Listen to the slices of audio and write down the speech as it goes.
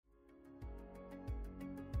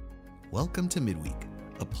Welcome to Midweek,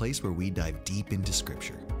 a place where we dive deep into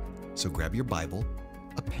Scripture. So grab your Bible,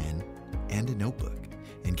 a pen, and a notebook,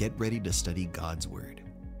 and get ready to study God's Word.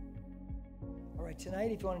 All right,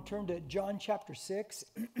 tonight, if you want to turn to John chapter 6,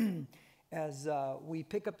 as we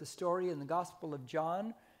pick up the story in the Gospel of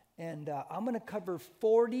John, and I'm going to cover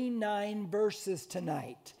 49 verses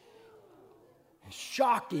tonight.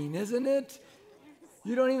 Shocking, isn't it?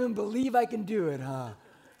 You don't even believe I can do it, huh?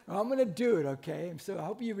 I'm going to do it, okay? So I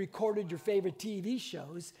hope you recorded your favorite TV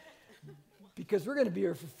shows, because we're going to be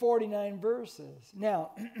here for 49 verses.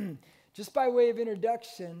 Now, just by way of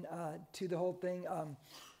introduction to the whole thing,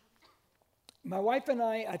 my wife and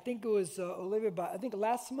I think it was Olivia, but I think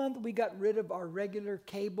last month we got rid of our regular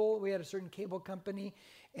cable. We had a certain cable company,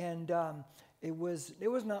 and it was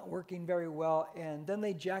not working very well. And then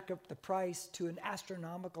they jack up the price to an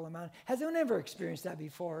astronomical amount. Has anyone ever experienced that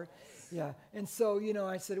before? Yeah. And so,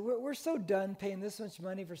 I said, we're so done paying this much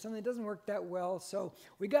money for something that doesn't work that well. So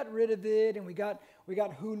we got rid of it, and we got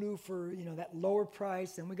Hulu for, that lower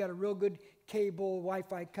price, and we got a real good cable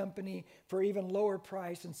Wi-Fi company for even lower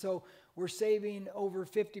price. And so we're saving over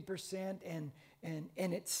 50%, and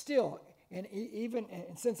it's still, and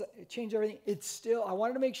since it changed everything, it's still, I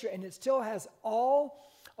wanted to make sure, and it still has all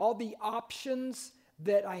the options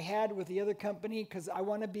that I had with the other company, because I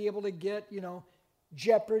want to be able to get,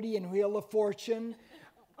 Jeopardy and Wheel of Fortune.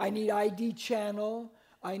 I need ID Channel.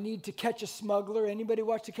 I need To Catch a Smuggler. Anybody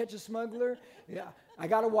watch To Catch a Smuggler? Yeah, I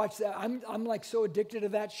got to watch that. I'm like so addicted to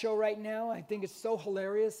that show right now. I think it's so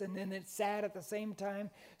hilarious, and then it's sad at the same time.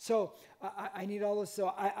 So I need all this.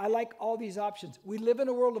 So I like all these options. We live in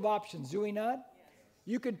a world of options, do we not?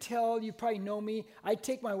 You could tell, you probably know me. I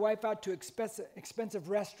take my wife out to expensive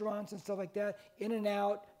restaurants and stuff like that.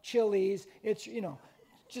 In-N-Out, Chili's. It's,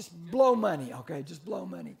 just blow money, okay? Just blow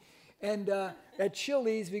money. And at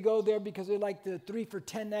Chili's, we go there because we like the 3 for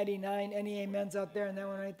 $10.99. Any amens out there and that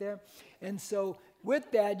one right there? And so with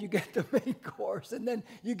that, you get the main course, and then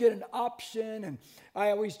you get an option. And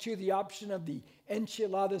I always choose the option of the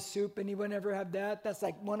enchilada soup. Anyone ever have that? That's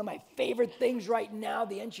like one of my favorite things right now,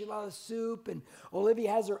 the enchilada soup. And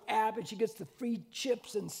Olivia has her app, and she gets the free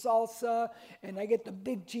chips and salsa. And I get the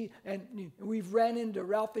big cheese. And we've ran into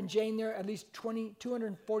Ralph and Jane there at least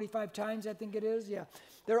 245 times, I think it is. Yeah.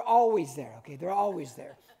 They're always there, okay? They're always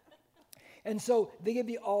there. And so they give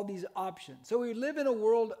you all these options. So we live in a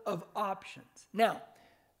world of options. Now,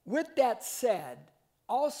 with that said,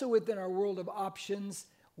 also within our world of options,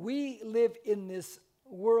 we live in this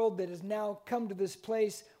world that has now come to this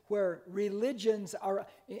place where religions are,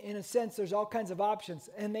 in a sense, there's all kinds of options.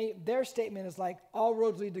 And their statement is like, all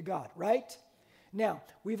roads lead to God, right? Now,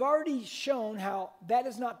 we've already shown how that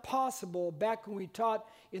is not possible back when we taught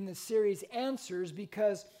in the series Answers,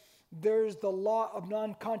 because there's the law of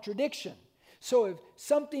non-contradiction. So if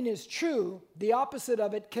something is true, the opposite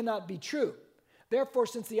of it cannot be true. Therefore,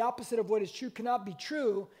 since the opposite of what is true cannot be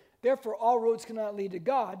true, therefore all roads cannot lead to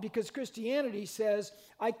God, because Christianity says,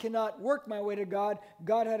 I cannot work my way to God.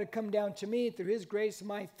 God had to come down to me through his grace and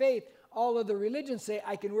my faith. All other religions say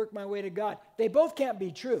I can work my way to God. They both can't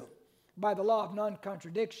be true by the law of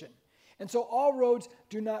non-contradiction. And so all roads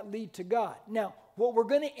do not lead to God. Now, what we're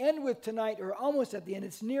going to end with tonight, or almost at the end,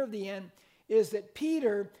 it's near the end, is that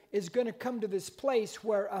Peter is going to come to this place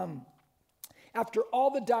where after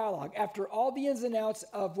all the dialogue, after all the ins and outs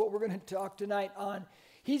of what we're going to talk tonight on,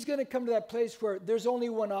 he's going to come to that place where there's only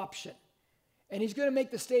one option. And he's going to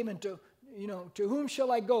make the statement to whom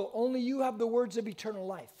shall I go? Only you have the words of eternal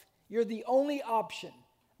life. You're the only option.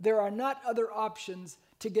 There are not other options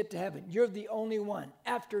to get to heaven. You're the only one.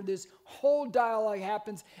 After this whole dialogue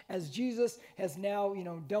happens, as Jesus has now,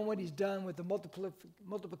 done what he's done with the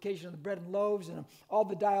multiplication of the bread and loaves and all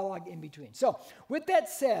the dialogue in between. So, with that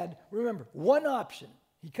said, remember, one option.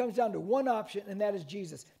 He comes down to one option, and that is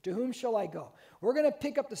Jesus. To whom shall I go? We're going to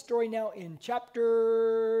pick up the story now in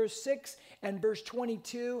chapter 6 and verse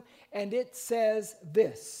 22, and it says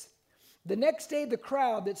this. The next day, the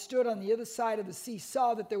crowd that stood on the other side of the sea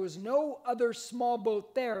saw that there was no other small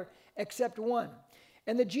boat there except one,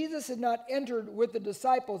 and that Jesus had not entered with the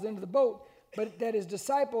disciples into the boat, but that his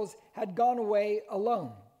disciples had gone away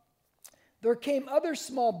alone. There came other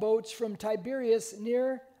small boats from Tiberias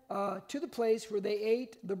near to the place where they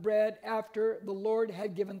ate the bread after the Lord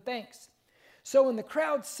had given thanks. So when the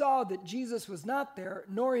crowd saw that Jesus was not there,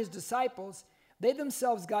 nor his disciples, they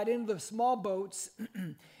themselves got into the small boats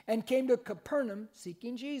and came to Capernaum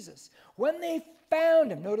seeking Jesus. When they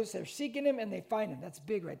found him, notice they're seeking him and they find him. That's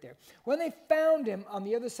big right there. When they found him on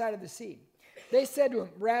the other side of the sea, they said to him,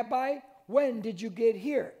 Rabbi, when did you get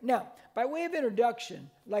here? Now, by way of introduction,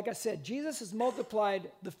 like I said, Jesus has multiplied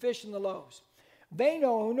the fish and the loaves. They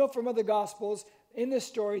know, who know from other Gospels, in this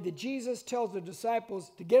story, that Jesus tells the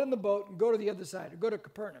disciples to get in the boat and go to the other side, or go to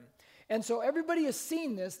Capernaum. And so everybody has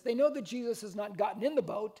seen this. They know that Jesus has not gotten in the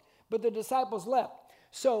boat, but the disciples left.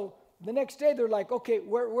 So the next day, they're like, okay,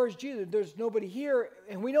 where's Jesus? There's nobody here.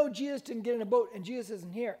 And we know Jesus didn't get in a boat, and Jesus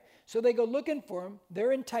isn't here. So they go looking for him.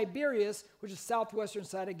 They're in Tiberias, which is southwestern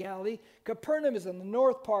side of Galilee. Capernaum is in the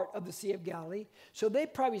north part of the Sea of Galilee. So they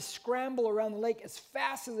probably scramble around the lake as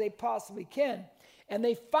fast as they possibly can. And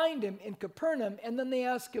they find him in Capernaum, and then they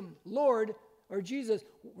ask him, Lord, or Jesus,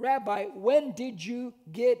 Rabbi, when did you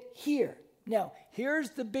get here? Now,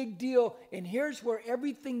 here's the big deal, and here's where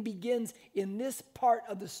everything begins in this part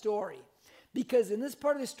of the story. Because in this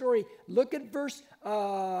part of the story, look at verse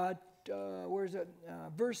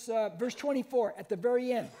 24 at the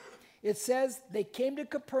very end. It says they came to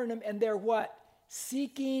Capernaum, and they're what?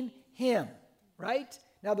 Seeking him, right?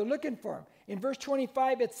 Now they're looking for him. In verse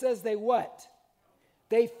 25, it says they what?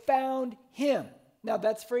 They found him. Now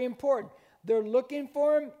that's very important. They're looking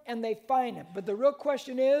for him, and they find him. But the real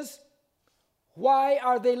question is, why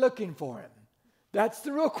are they looking for him? That's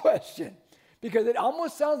the real question. Because it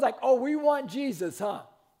almost sounds like, oh, we want Jesus, huh?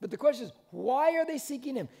 But the question is, why are they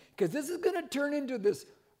seeking him? Because this is going to turn into this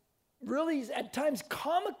really, at times,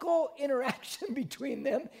 comical interaction between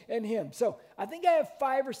them and him. So I think I have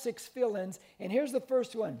 5 or 6 fill-ins, and here's the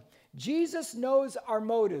first one. Jesus knows our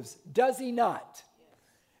motives, does he not?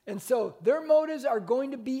 And so their motives are going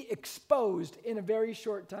to be exposed in a very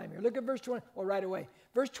short time here. Look at verse 20, well, right away.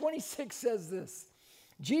 Verse 26 says this.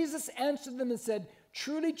 Jesus answered them and said,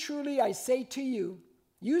 truly, truly, I say to you,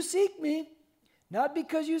 you seek me, not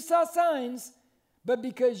because you saw signs, but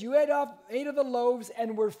because you ate of the loaves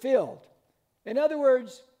and were filled. In other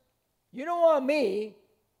words, you don't want me,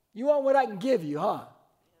 you want what I can give you, huh?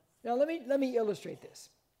 Now let me illustrate this.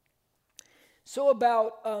 So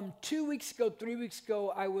about 2 weeks ago, 3 weeks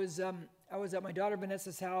ago, I was at my daughter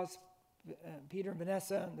Vanessa's house, Peter and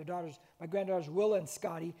Vanessa, and my granddaughters Willa and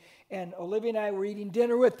Scotty, and Olivia and I were eating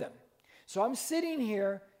dinner with them. So I'm sitting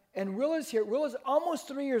here, and Willa's here. Willa's almost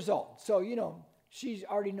 3 years old, so she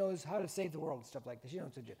already knows how to save the world and stuff like this. She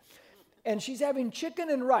knows what to do. And she's having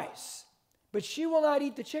chicken and rice, but she will not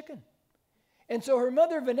eat the chicken. And so her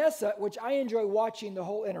mother Vanessa, which I enjoy watching the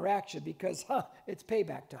whole interaction because it's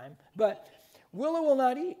payback time, but Willa will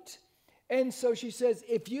not eat. And so she says,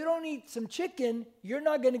 if you don't eat some chicken, you're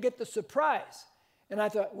not going to get the surprise. And I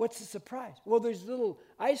thought, what's the surprise? Well, there's little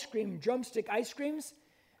ice cream, drumstick ice creams.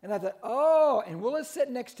 And I thought, oh, and Willa's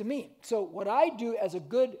sitting next to me. So what I do as a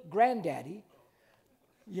good granddaddy,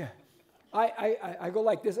 I go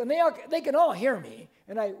like this. And they can all hear me.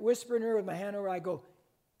 And I whisper in her with my hand over, I go,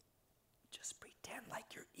 just pretend like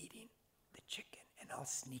you're eating the chicken, and I'll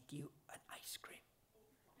sneak you an ice cream.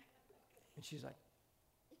 And she's like,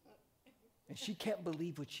 and she can't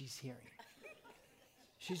believe what she's hearing.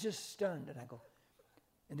 She's just stunned. And I go,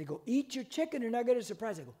 and they go, eat your chicken, and I get a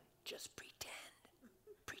surprise. I go, just pretend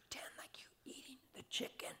like you're eating the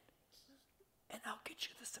chicken, and I'll get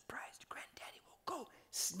you the surprise. Granddaddy will go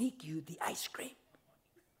sneak you the ice cream.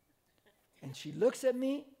 And she looks at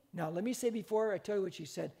me. Now, let me say before I tell you what she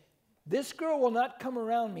said, this girl will not come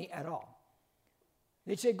around me at all.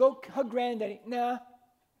 They say, go hug Granddaddy. Nah.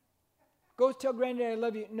 Go tell Granddaddy I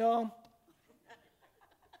love you. No.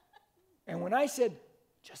 And when I said,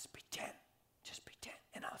 just pretend,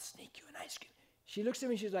 and I'll sneak you an ice cream, she looks at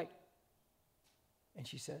me, she's like, and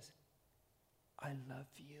she says, I love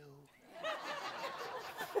you.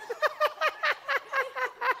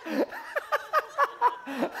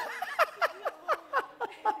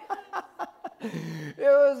 It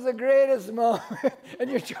was the greatest moment. And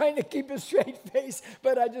you're trying to keep a straight face,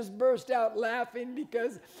 but I just burst out laughing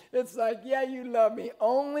because it's like, yeah, you love me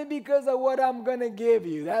only because of what I'm going to give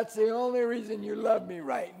you. That's the only reason you love me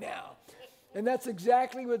right now. And that's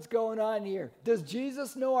exactly what's going on here. Does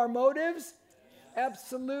Jesus know our motives?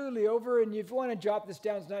 Absolutely. Over, and if you want to jot this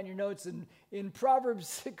down, it's not in your notes, in Proverbs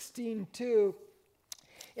 16:2,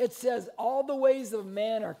 it says, all the ways of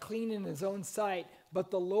man are clean in his own sight, but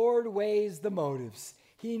the Lord weighs the motives.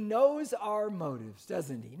 He knows our motives,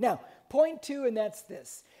 doesn't he? Now, point 2, and that's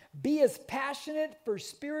this. Be as passionate for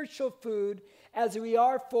spiritual food as we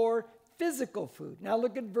are for physical food. Now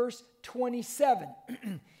look at verse 27.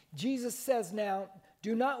 Jesus says now,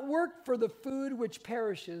 do not work for the food which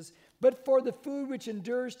perishes, but for the food which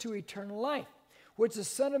endures to eternal life, which the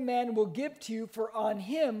Son of Man will give to you, for on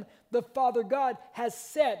him the Father God has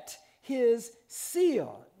set his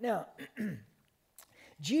seal. Now,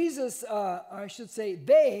 Jesus,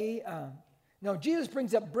 Jesus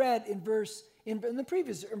brings up bread in verse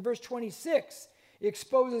 26. He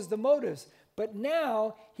exposes the motives. But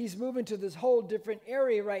now he's moving to this whole different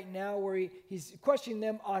area right now where he's questioning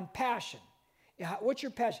them on passion. What's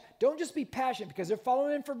your passion? Don't just be passionate because they're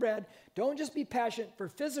following him for bread. Don't just be passionate for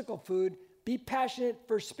physical food. Be passionate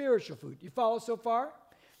for spiritual food. You follow so far?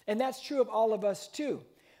 And that's true of all of us too.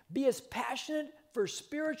 Be as passionate for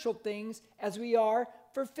spiritual things as we are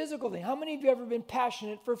for physical things. How many of you have ever been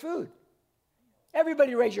passionate for food?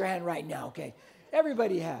 Everybody raise your hand right now, okay?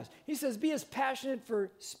 Everybody has. He says, be as passionate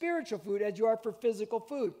for spiritual food as you are for physical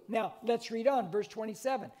food. Now, let's read on, verse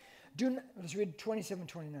 27. Let's read 27,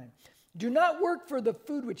 29. Do not work for the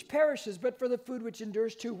food which perishes, but for the food which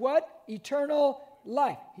endures to what? Eternal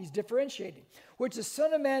life. He's differentiating. Which the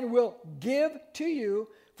Son of Man will give to you,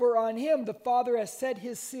 for on him the Father has set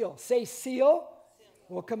his seal. Say seal.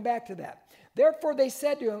 We'll come back to that. Therefore they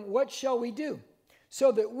said to him, what shall we do?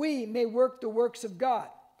 So that we may work the works of God.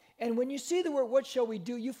 And when you see the word, what shall we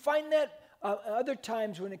do? You find that other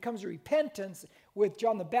times when it comes to repentance with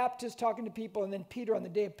John the Baptist talking to people and then Peter on the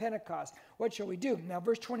day of Pentecost. What shall we do? Now,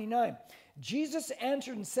 verse 29. Jesus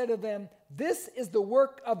answered and said to them, this is the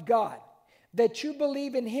work of God, that you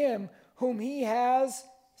believe in him whom he has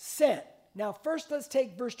sent. Now, first let's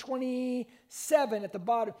take verse 27 at the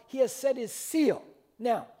bottom. He has set his seal.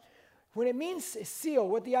 Now, when it means seal,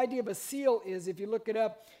 what the idea of a seal is, if you look it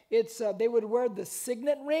up, it's they would wear the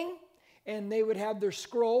signet ring, and they would have their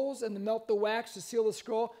scrolls and melt the wax to seal the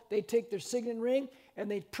scroll. They'd take their signet ring,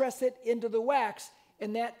 and they'd press it into the wax,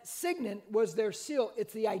 and that signet was their seal.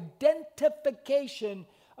 It's the identification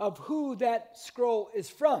of who that scroll is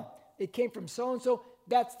from. It came from so-and-so,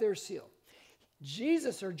 that's their seal.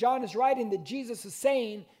 Jesus, or John is writing that Jesus is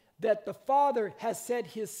saying that the Father has set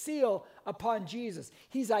his seal upon Jesus.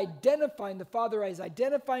 He's identifying, the Father is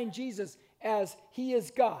identifying Jesus as he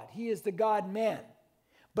is God. He is the God-man.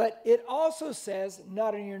 But it also says,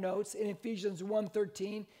 not in your notes, in Ephesians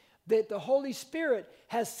 1:13, that the Holy Spirit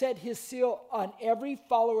has set his seal on every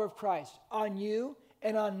follower of Christ, on you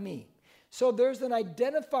and on me. So there's an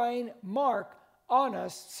identifying mark on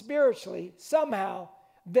us spiritually, somehow,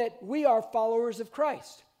 that we are followers of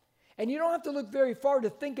Christ. And you don't have to look very far to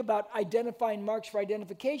think about identifying marks for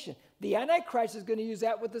identification. The Antichrist is going to use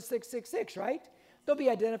that with the 666, right? There'll be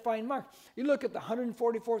identifying marks. You look at the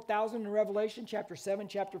 144,000 in Revelation, chapter 7,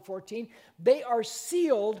 chapter 14. They are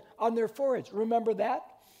sealed on their foreheads. Remember that?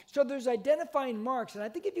 So there's identifying marks. And I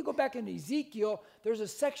think if you go back into Ezekiel, there's a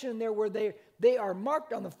section in there where they are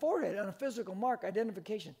marked on the forehead, on a physical mark,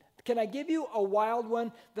 identification. Can I give you a wild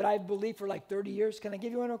one that I've believed for like 30 years? Can I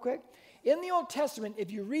give you one real quick? In the Old Testament,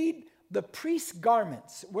 if you read the priest's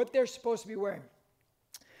garments, what they're supposed to be wearing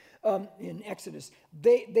in Exodus,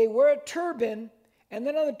 they wear a turban, and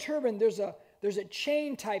then on the turban there's a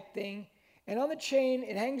chain type thing, and on the chain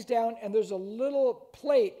it hangs down, and there's a little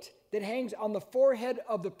plate that hangs on the forehead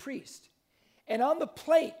of the priest. And on the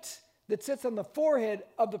plate that sits on the forehead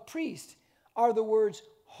of the priest are the words,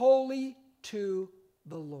 holy to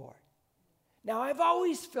the Lord. Now, I've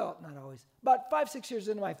always felt, not always, about 5-6 years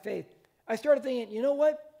into my faith, I started thinking, you know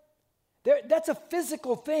what? That's a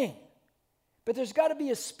physical thing. But there's got to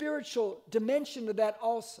be a spiritual dimension to that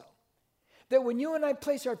also. That when you and I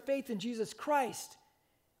place our faith in Jesus Christ,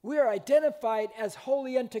 we are identified as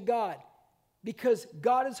holy unto God because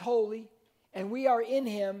God is holy and we are in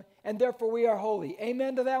him and therefore we are holy.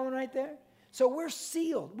 Amen to that one right there? So we're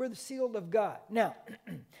sealed. We're the sealed of God. Now,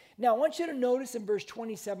 I want you to notice in verse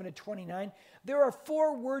 27 and 29, there are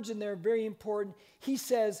 4 words in there very important. He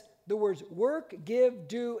says the words work, give,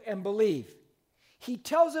 do, and believe. He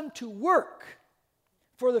tells them to work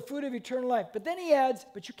for the food of eternal life. But then he adds,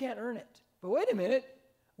 but you can't earn it. But wait a minute.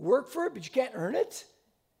 Work for it, but you can't earn it?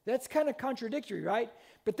 That's kind of contradictory, right?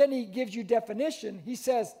 But then he gives you definition. He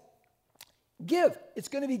says, give. It's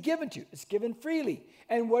going to be given to you. It's given freely.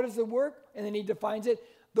 And what is the work? And then he defines it.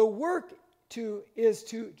 The work is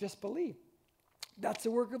to just believe. That's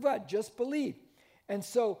the work of God. Just believe. And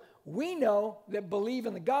so we know that believe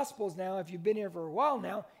in the Gospels now, if you've been here for a while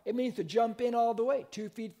now, it means to jump in all the way, 2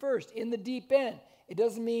 feet first, in the deep end. It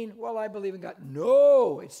doesn't mean, well, I believe in God.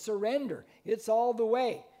 No, it's surrender. It's all the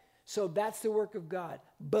way. So that's the work of God.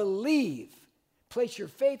 Believe. Place your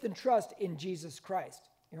faith and trust in Jesus Christ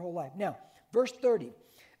your whole life. Now, verse 30.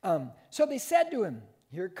 So they said to him,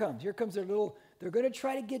 here it comes. Here comes they're going to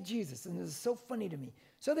try to get Jesus. And this is so funny to me.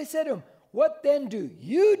 So they said to him, what then do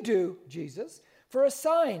you do, Jesus, for a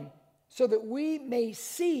sign so that we may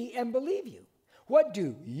see and believe you? What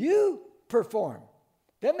do you perform?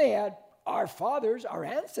 Then they add, our fathers, our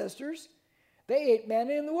ancestors, they ate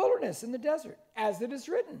manna in the wilderness, in the desert, as it is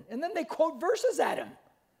written. And then they quote verses at him.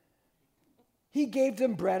 He gave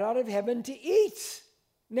them bread out of heaven to eat.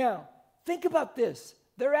 Now, think about this.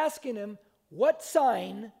 They're asking him, what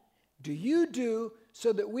sign do you do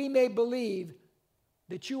so that we may believe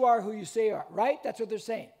that you are who you say you are? Right? That's what they're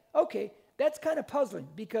saying. Okay, that's kind of puzzling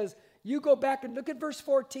because you go back and look at verse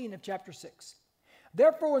 14 of chapter 6.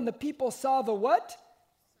 Therefore, when the people saw the what?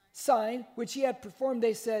 Sign which he had performed,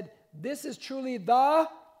 they said, this is truly the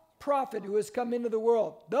prophet who has come into the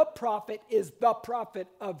world. The prophet is the prophet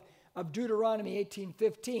of Deuteronomy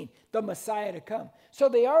 18:15, the Messiah to come. So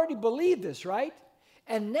they already believe this, right?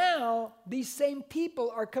 And now these same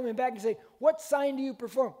people are coming back and say, what sign do you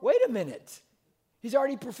perform? Wait a minute. He's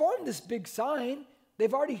already performed this big sign.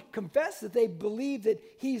 They've already confessed that they believe that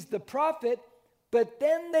he's the prophet, but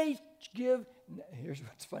then they give, here's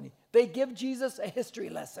what's funny, they give Jesus a history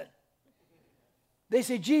lesson. They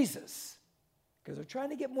say, Jesus, because they're trying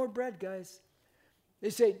to get more bread, guys. They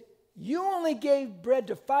say, you only gave bread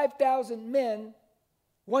to 5,000 men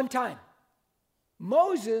one time.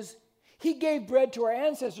 Moses, he gave bread to our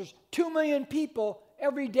ancestors, 2 million people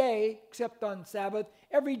every day, except on Sabbath,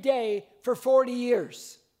 every day for 40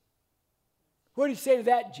 years. What do you say to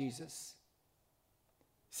that, Jesus?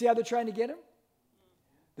 See how they're trying to get him?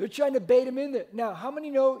 They're trying to bait him in there. Now, how many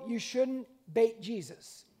know you shouldn't bait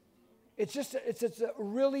Jesus? It's a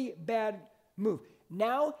really bad move.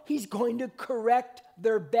 Now he's going to correct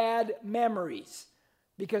their bad memories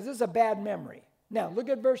because this is a bad memory. Now, look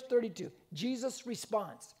at verse 32. Jesus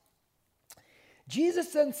responds. Jesus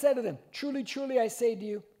then said to them, truly, truly, I say to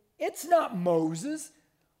you, it's not Moses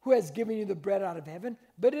who has given you the bread out of heaven,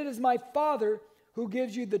 but it is my Father who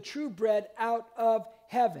gives you the true bread out of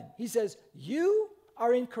heaven. He says, you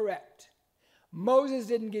are incorrect. Moses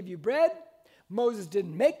didn't give you bread. Moses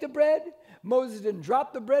didn't make the bread. Moses didn't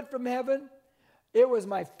drop the bread from heaven. It was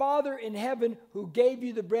my Father in heaven who gave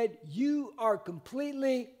you the bread. You are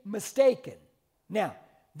completely mistaken. Now,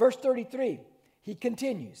 verse 33, he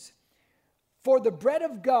continues. For the bread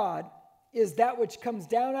of God is that which comes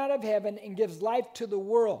down out of heaven and gives life to the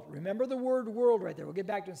world. Remember the word world right there. We'll get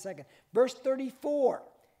back to it in a second. Verse 34,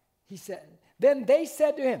 he said, then they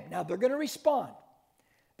said to him, now they're going to respond.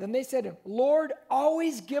 Then they said to him, Lord,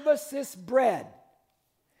 always give us this bread.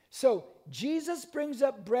 So Jesus brings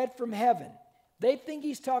up bread from heaven. They think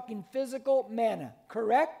he's talking physical manna,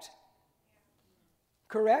 correct?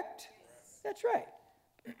 Correct? That's right.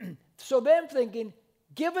 So they're thinking,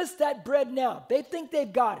 give us that bread now. They think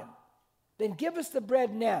they've got him. Then give us the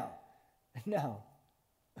bread now. Now,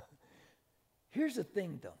 here's the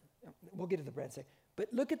thing though. We'll get to the bread in a second. But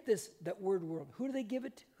look at this, that word world. Who do they give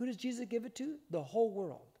it to? Who does Jesus give it to? The whole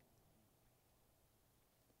world.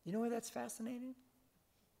 You know why that's fascinating?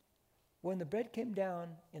 When the bread came down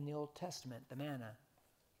in the Old Testament, the manna,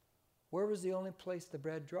 where was the only place the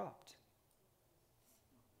bread dropped?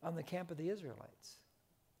 On the camp of the Israelites.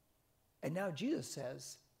 And now Jesus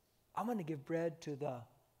says, I'm going to give bread to the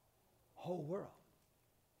whole world.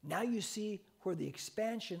 Now you see where the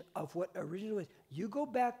expansion of what originally was. You go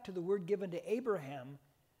back to the word given to Abraham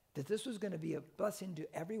that this was going to be a blessing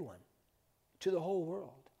to everyone, to the whole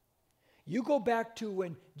world. You go back to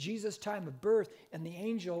when Jesus' time of birth and the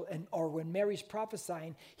angel, or when Mary's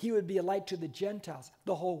prophesying, he would be a light to the Gentiles,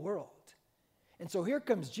 the whole world. And so here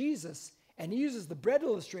comes Jesus, and he uses the bread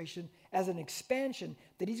illustration as an expansion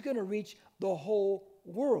that he's going to reach the whole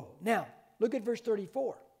world. Now, look at verse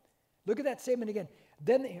 34. Look at that statement again.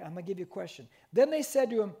 Then I'm going to give you a question. Then they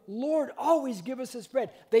said to him, Lord, always give us this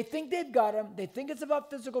bread. They think they've got him. They think it's about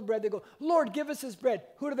physical bread. They go, Lord, give us this bread.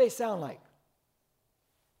 Who do they sound like?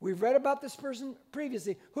 We've read about this person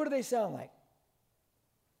previously. Who do they sound like?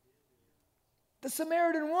 The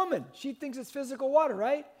Samaritan woman. She thinks it's physical water,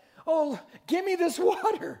 right? Oh, give me this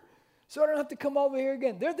water so I don't have to come over here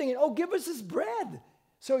again. They're thinking, oh, give us this bread.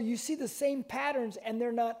 So you see the same patterns, and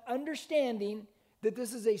they're not understanding that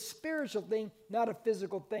this is a spiritual thing, not a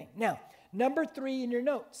physical thing. Now, number 3 in your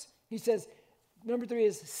notes, he says, number 3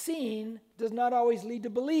 is seeing does not always lead to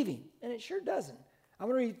believing, and it sure doesn't. I'm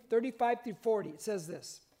going to read 35 through 40. It says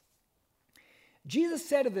this. Jesus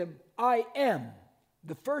said to them, I am,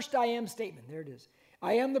 the first I am statement, there it is.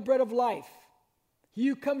 I am the bread of life. He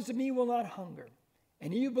who comes to me will not hunger,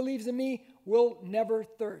 and he who believes in me will never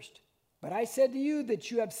thirst. But I said to you that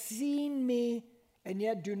you have seen me, and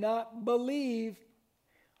yet do not believe.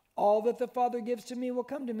 All that the Father gives to me will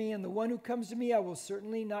come to me, and the one who comes to me I will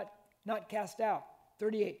certainly not cast out.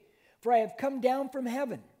 38. For I have come down from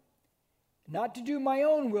heaven, not to do my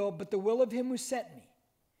own will, but the will of him who sent me.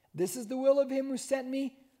 This is the will of him who sent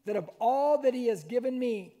me, that of all that he has given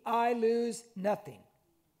me, I lose nothing,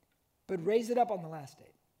 but raise it up on the last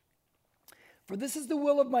day. For this is the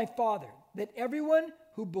will of my Father, that everyone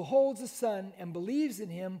who beholds the Son and believes in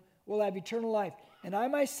him will have eternal life, and I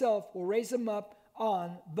myself will raise him up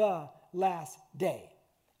on the last day.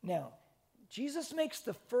 Now, Jesus makes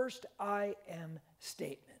the first I am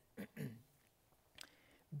statement.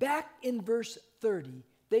 Back in verse 30,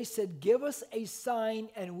 they said, give us a sign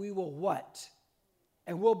and we will what?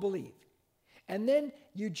 And we'll believe. And then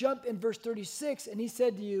you jump in verse 36 and he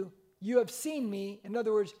said to you, you have seen me. In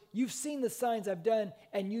other words, you've seen the signs I've done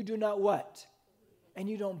and you do not what? And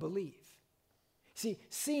you don't believe. See,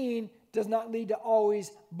 seeing does not lead to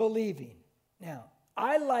always believing. Now,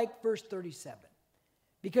 I like verse 37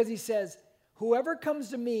 because he says, whoever comes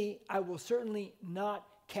to me, I will certainly not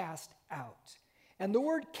cast out. And the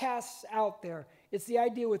word casts out there, it's the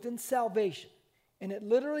idea within salvation. And it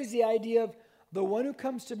literally is the idea of the one who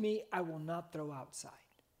comes to me, I will not throw outside.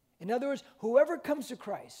 In other words, whoever comes to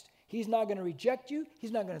Christ, he's not going to reject you.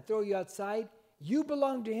 He's not going to throw you outside. You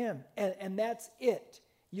belong to him, and that's it.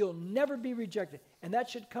 You'll never be rejected. And that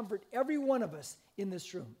should comfort every one of us in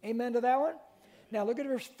this room. Amen to that one? Now look at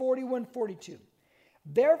verse 41, 42.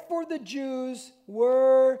 Therefore the Jews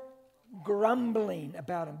were grumbling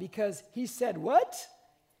about him because he said, what?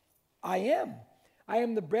 I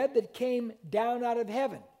am the bread that came down out of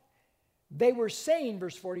heaven. They were saying,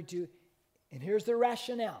 verse 42, and here's the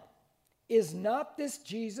rationale. Is not this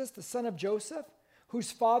Jesus, the son of Joseph,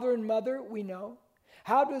 whose father and mother we know?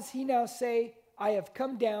 How does he now say, I have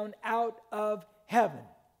come down out of heaven?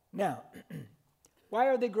 Now, why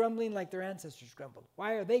are they grumbling like their ancestors grumbled?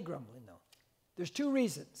 Why are they grumbling, though? There's two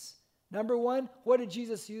reasons. Number one, what did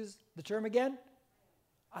Jesus use the term again?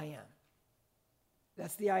 I am.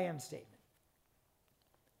 That's the I am statement.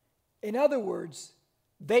 In other words,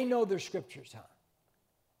 they know their scriptures, huh?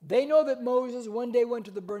 They know that Moses one day went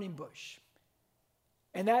to the burning bush.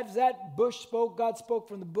 And as that bush spoke, God spoke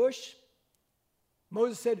from the bush.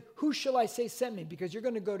 Moses said, who shall I say sent me? Because you're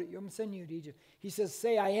going to go to, I'm going to send you to Egypt. He says,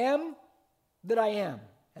 say I am that I am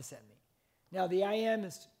has sent me. Now the I am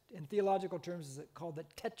is, in theological terms, is called the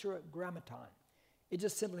tetragrammaton. It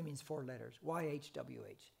just simply means four letters,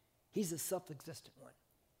 YHWH. He's the self-existent one.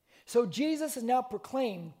 So Jesus has now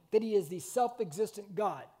proclaimed that he is the self-existent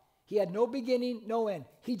God. He had no beginning, no end.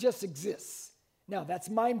 He just exists. Now, that's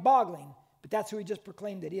mind-boggling, but that's who he just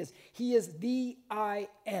proclaimed that he is. He is the I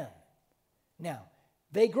am. Now,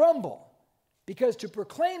 they grumble because to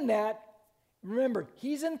proclaim that, remember,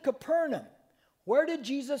 he's in Capernaum. Where did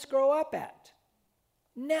Jesus grow up at?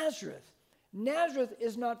 Nazareth. Nazareth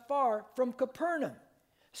is not far from Capernaum.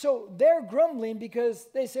 So they're grumbling because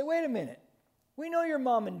they say, wait a minute. We know your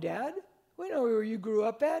mom and dad. We know where you grew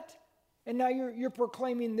up at. And now you're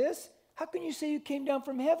proclaiming this? How can you say you came down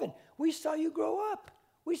from heaven? We saw you grow up.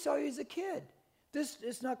 We saw you as a kid. This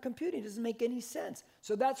is not computing. It doesn't make any sense.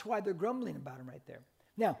 So that's why they're grumbling about him right there.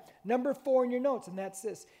 Now, number 4 in your notes, and that's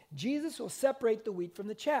this. Jesus will separate the wheat from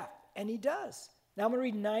the chaff. And he does. Now I'm going to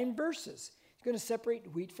read 9 verses. He's going to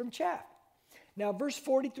separate wheat from chaff. Now, verse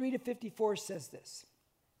 43 to 54 says this.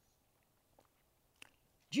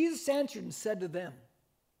 Jesus answered and said to them,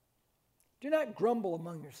 do not grumble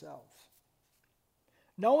among yourselves.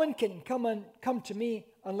 No one can come to me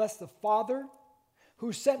unless the Father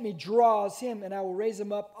who sent me draws him, and I will raise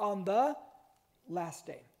him up on the last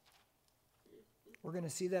day. We're going to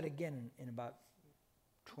see that again in about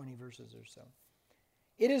 20 verses or so.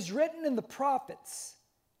 It is written in the prophets,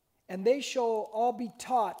 and they shall all be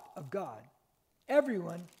taught of God.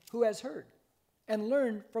 Everyone who has heard and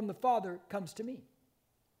learned from the Father comes to me.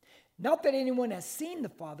 Not that anyone has seen the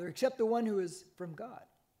Father except the one who is from God.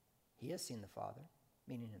 He has seen the Father,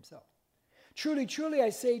 meaning himself. Truly, truly, I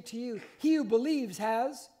say to you, he who believes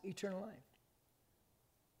has eternal life.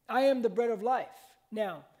 I am the bread of life.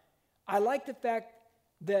 Now, I like the fact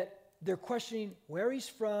that they're questioning where he's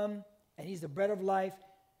from, and he's the bread of life.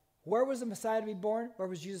 Where was the Messiah to be born? Where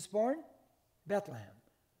was Jesus born? Bethlehem.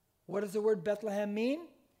 What does the word Bethlehem mean?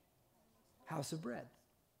 House of bread.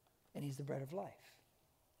 And he's the bread of life.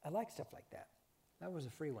 I like stuff like that. That was a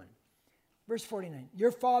free one. Verse 49.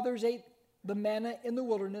 Your fathers ate the manna in the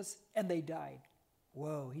wilderness, and they died.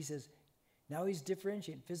 Whoa, he says, now he's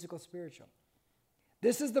differentiating physical, spiritual.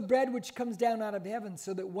 This is the bread which comes down out of heaven,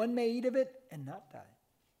 so that one may eat of it and not die.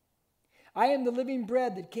 I am the living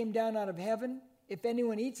bread that came down out of heaven. If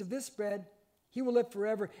anyone eats of this bread, he will live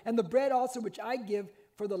forever. And the bread also which I give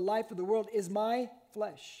for the life of the world is my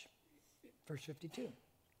flesh. Verse 52.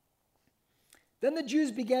 Then the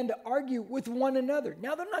Jews began to argue with one another.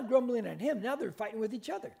 Now they're not grumbling at him. Now they're fighting with each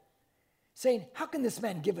other, saying, how can this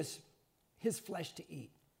man give us his flesh to eat?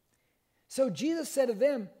 So Jesus said to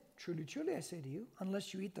them, truly, truly, I say to you,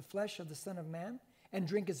 unless you eat the flesh of the Son of Man and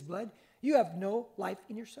drink his blood, you have no life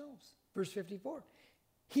in yourselves. Verse 54.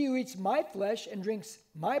 He who eats my flesh and drinks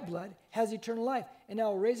my blood has eternal life, and I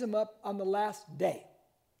will raise him up on the last day.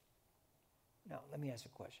 Now, let me ask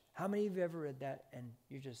you a question. How many of you ever read that and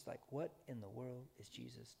you're just like, what in the world is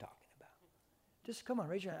Jesus talking about? Just come on,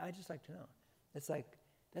 raise your hand. I'd just like to know. It's like,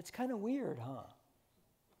 that's kind of weird, huh?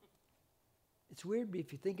 It's weird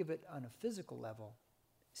if you think of it on a physical level.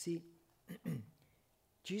 See,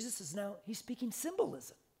 Jesus is now, he's speaking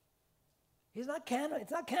symbolism. It's not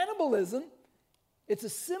cannibalism. It's a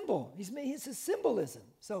symbol. It's a symbolism.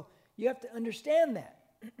 So you have to understand that.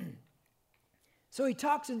 So he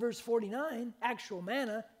talks in verse 49, actual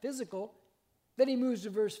manna, physical. Then he moves to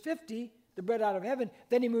verse 50, the bread out of heaven.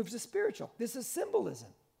 Then he moves to spiritual. This is symbolism.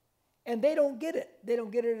 And they don't get it. They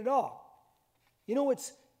don't get it at all. You know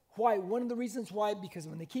why? One of the reasons why, because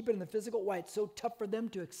when they keep it in the physical, why it's so tough for them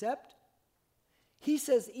to accept? He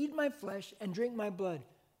says, eat my flesh and drink my blood.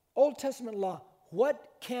 Old Testament law,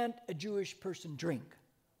 what can't a Jewish person drink?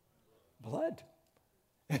 Blood.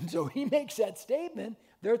 And so he makes that statement.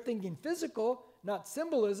 They're thinking physical, not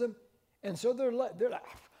symbolism. And so they're like,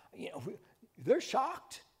 they're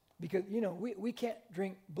shocked because, we can't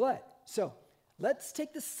drink blood. So let's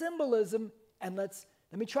take the symbolism and let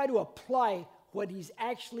me try to apply what he's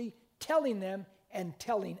actually telling them and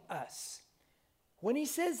telling us. When he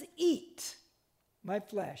says eat my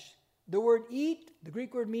flesh, the word eat, the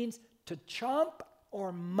Greek word means to chomp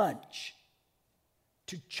or munch.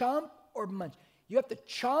 To chomp or munch. You have to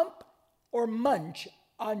chomp or munch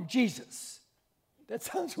on Jesus. That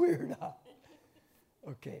sounds weird, huh?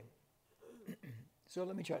 Okay. So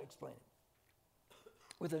let me try to explain it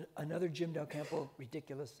with another Jim Del Campo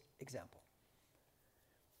ridiculous example.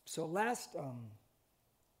 So last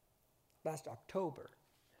October,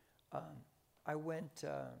 I went,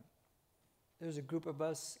 there was a group of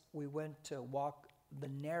us, we went to walk the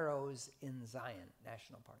Narrows in Zion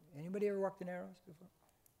National Park. Anybody ever walked the Narrows before?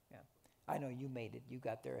 Yeah. I know you made it. You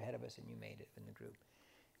got there ahead of us and you made it in the group.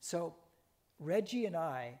 So Reggie and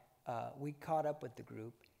I, we caught up with the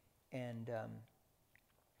group, and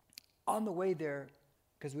on the way there,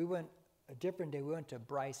 because we went a different day, we went to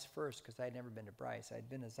Bryce first because I had never been to Bryce. I'd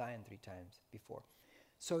been to Zion 3 times before.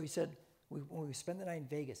 So he said, we spent the night in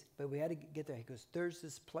Vegas, but we had to get there. He goes, there's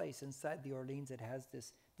this place inside the Orleans that has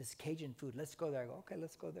this Cajun food. Let's go there. I go, okay,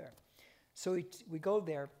 let's go there. So we go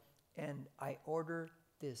there, and I order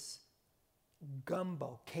this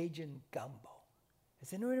gumbo, Cajun gumbo.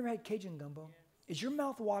 Has anyone ever had Cajun gumbo? Yes. Is your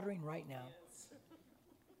mouth watering right now? Yes.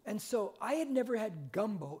 And so I had never had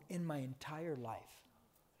gumbo in my entire life.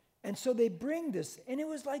 And so they bring this, and it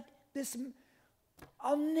was like this,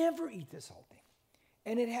 I'll never eat this whole thing.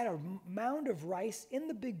 And it had a mound of rice in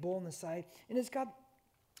the big bowl on the side, and it's got,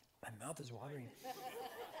 my mouth is watering.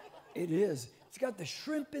 It is. It's got the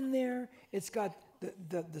shrimp in there. It's got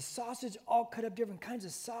the sausage, all cut up, different kinds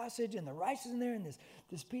of sausage, and the rice is in there, and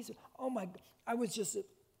this piece of, oh my, it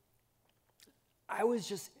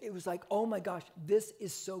was like, oh my gosh, this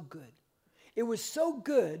is so good. It was so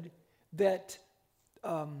good that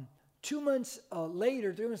 2 months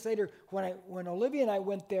later, 3 months later, when Olivia and I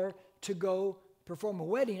went there to go perform a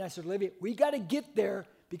wedding, I said, Olivia, we got to get there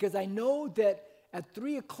because I know that at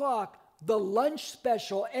 3 o'clock, the lunch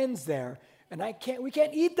special ends there. And we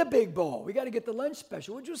can't eat the big bowl. We got to get the lunch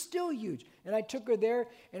special, which was still huge. And I took her there,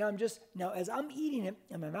 and now as I'm eating it,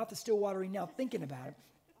 and my mouth is still watering now thinking about it,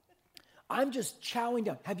 I'm just chowing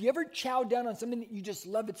down. Have you ever chowed down on something that you just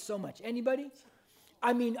love it so much? Anybody?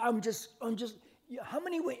 I mean, I'm just, how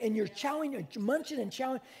many, and you're chowing, munching and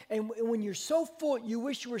chowing, and when you're so full, you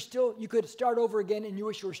wish you could start over again, and you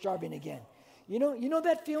wish you were starving again. You know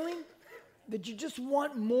that feeling? That you just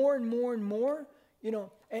want more and more and more?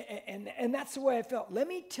 And that's the way I felt. Let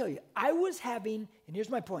me tell you, I was having, and here's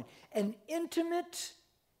my point, an intimate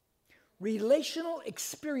relational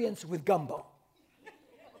experience with gumbo.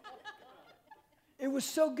 It was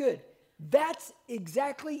so good. That's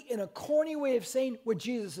exactly in a corny way of saying what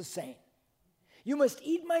Jesus is saying. You must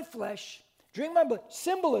eat my flesh, drink my blood,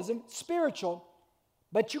 symbolism, spiritual,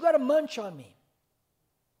 but you got to munch on me.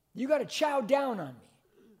 You got to chow down on me.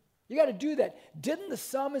 You got to do that. Didn't the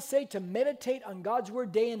psalmist say to meditate on God's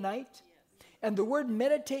word day and night? Yes. And the word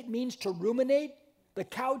meditate means to ruminate, the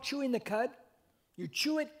cow chewing the cud. You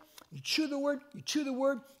chew it, you chew the word, you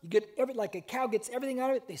get like a cow gets everything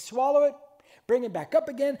out of it, they swallow it, bring it back up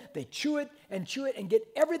again, they chew it and get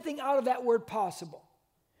everything out of that word possible.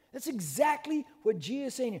 That's exactly what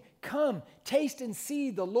Jesus is saying here. Come, taste and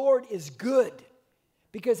see the Lord is good.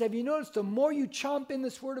 Because have you noticed the more you chomp in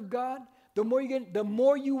this word of God, the more you get, the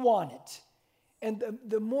more you want it. And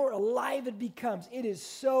the more alive it becomes. It is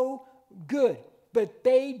so good. But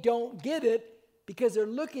they don't get it because they're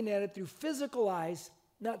looking at it through physical eyes,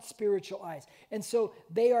 not spiritual eyes. And so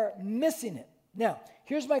they are missing it. Now,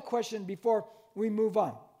 here's my question before we move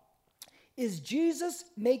on. Is Jesus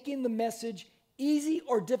making the message easy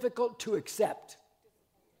or difficult to accept?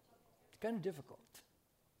 It's kind of difficult.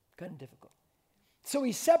 Kind of difficult. So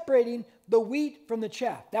he's separating the wheat from the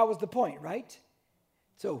chaff. That was the point, right?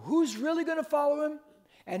 So who's really going to follow him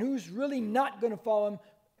and who's really not going to follow him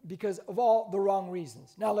because of all the wrong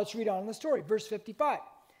reasons. Now let's read on in the story. Verse 55.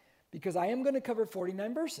 Because I am going to cover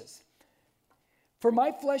 49 verses. For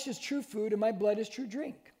my flesh is true food and my blood is true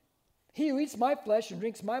drink. He who eats my flesh and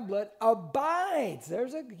drinks my blood abides.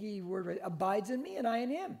 There's a key word, right? Abides in me and I in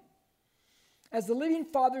him. As the living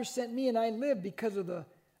Father sent me and I live because of the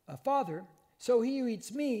Father, so he who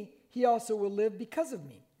eats me, he also will live because of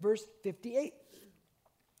me. Verse 58.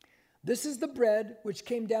 This is the bread which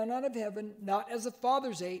came down out of heaven, not as the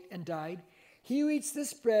fathers ate and died. He who eats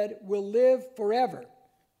this bread will live forever.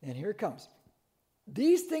 And here it comes.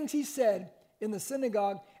 These things he said in the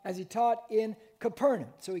synagogue as he taught in Capernaum.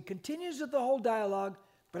 So he continues with the whole dialogue,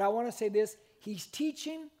 but I want to say this. He's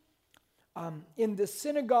teaching in the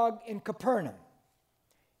synagogue in Capernaum.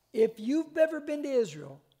 If you've ever been to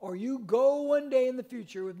Israel, or you go one day in the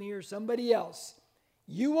future with me or somebody else,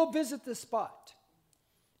 you will visit this spot.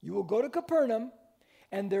 You will go to Capernaum,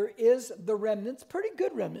 and there is the remnants, pretty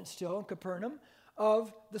good remnants still in Capernaum,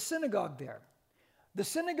 of the synagogue there. The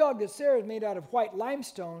synagogue that's there is made out of white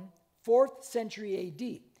limestone, 4th century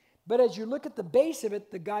AD. But as you look at the base of it,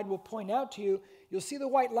 the guide will point out to you, you'll see the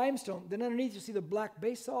white limestone. Then underneath, you'll see the black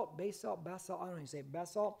basalt, I don't know how you say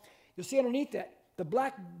basalt. You'll see underneath that, the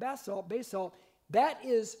black basalt, that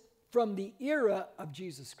is from the era of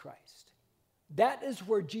Jesus Christ. That is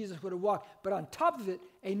where Jesus would have walked. But on top of it,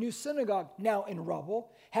 a new synagogue, now in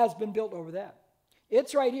rubble, has been built over that.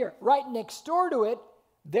 It's right here. Right next door to it,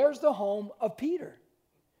 there's the home of Peter,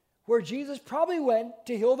 where Jesus probably went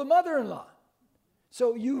to heal the mother-in-law.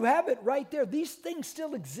 So you have it right there. These things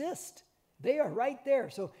still exist. They are right there.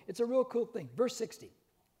 So it's a real cool thing. Verse 60.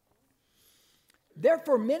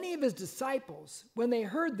 Therefore, many of his disciples, when they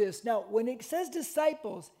heard this, now when it says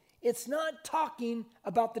disciples, it's not talking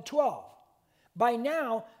about the 12. By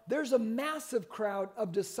now, there's a massive crowd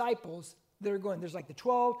of disciples that are going. There's like the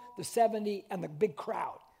 12, the 70, and the big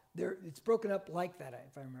crowd. It's broken up like that,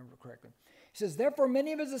 if I remember correctly. He says, therefore,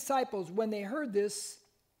 many of his disciples, when they heard this,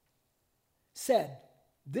 said,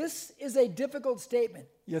 this is a difficult statement.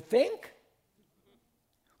 You think?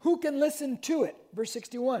 Who can listen to it? Verse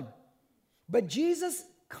 61. But Jesus'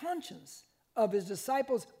 conscience of his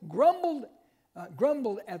disciples grumbled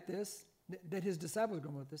at this, that his disciples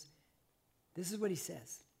grumbled at this. This is what he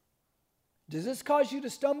says. Does this cause you to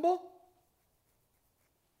stumble?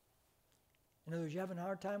 In other words, you having a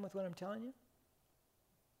hard time with what I'm telling you?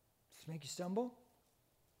 Does it make you stumble?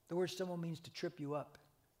 The word stumble means to trip you up.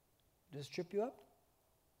 Does it trip you up?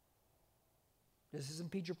 Does this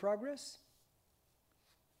impede your progress?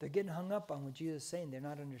 They're getting hung up on what Jesus is saying. They're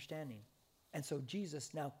not understanding. And so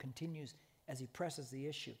Jesus now continues as he presses the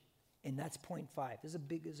issue. And that's point 5. This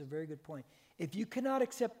is a very good point. If you cannot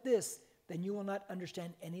accept this, then you will not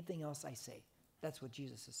understand anything else I say. That's what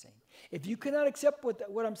Jesus is saying. If you cannot accept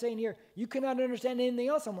what I'm saying here, you cannot understand anything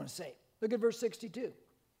else I'm going to say. Look at verse 62.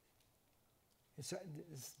 This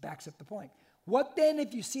backs up the point. What then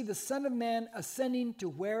if you see the Son of Man ascending to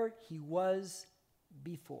where he was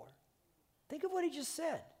before? Think of what he just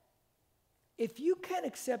said. If you can't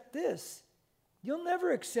accept this, you'll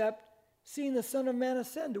never accept seeing the Son of Man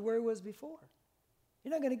ascend to where he was before.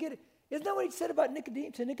 You're not going to get it. Isn't that what he said about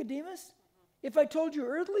Nicodemus? If I told you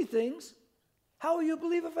earthly things, how will you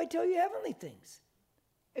believe if I tell you heavenly things?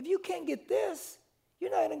 If you can't get this,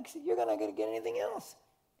 you're not going to get anything else.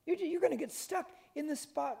 You're going to get stuck in this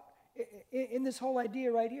spot, in this whole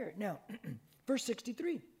idea right here. Now, verse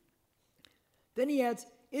 63. Then he adds,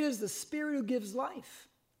 it is the Spirit who gives life.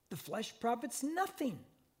 The flesh profits nothing.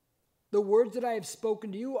 The words that I have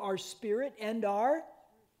spoken to you are spirit and are,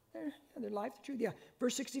 they're life, the truth. Yeah.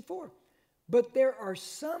 Verse 64. But there are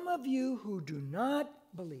some of you who do not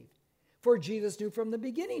believe. For Jesus knew from the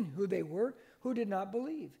beginning who they were who did not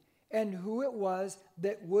believe, and who it was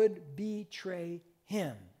that would betray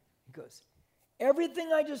him. He goes,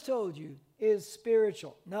 everything I just told you is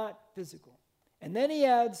spiritual, not physical. And then he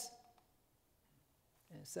adds,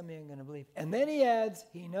 and some of you aren't going to believe, and then he adds,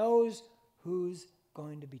 he knows who's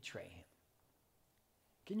going to betray him.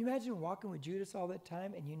 Can you imagine walking with Judas all that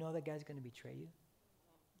time and you know that guy's going to betray you?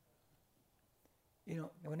 You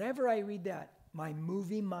know, whenever I read that, my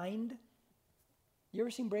movie mind, you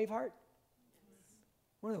ever seen Braveheart?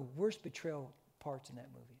 One of the worst betrayal parts in that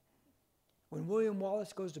movie. When William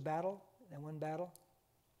Wallace goes to battle, that one battle,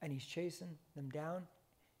 and he's chasing them down,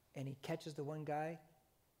 and he catches the one guy,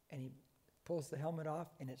 and he pulls the helmet off,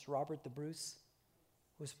 and it's Robert the Bruce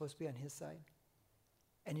was supposed to be on his side.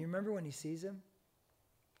 And you remember when he sees him,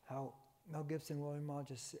 how Mel Gibson, William Law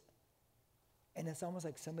just sit, and it's almost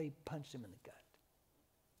like somebody punched him in the gut,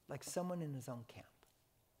 like someone in his own camp.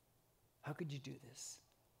 How could you do this?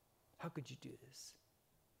 How could you do this?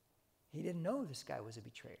 He didn't know this guy was a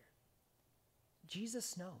betrayer.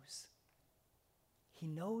 Jesus knows. He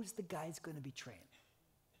knows the guy's going to betray him.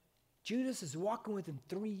 Judas is walking with him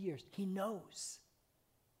 3 years. He knows.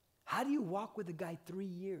 How do you walk with a guy 3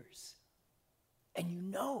 years? And you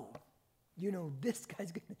know this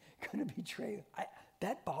guy's going to betray you.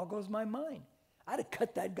 That boggles my mind. I'd have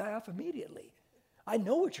cut that guy off immediately. I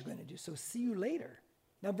know what you're going to do, so see you later.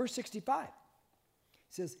 Now, verse 65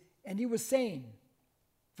 says, and he was saying,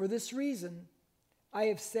 for this reason I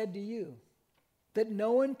have said to you, that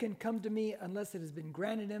no one can come to me unless it has been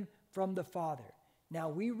granted him from the Father. Now,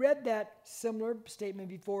 we read that similar statement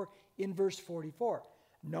before in verse 44.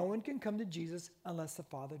 No one can come to Jesus unless the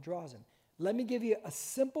Father draws him. Let me give you a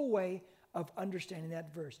simple way of understanding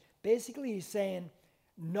that verse. Basically, he's saying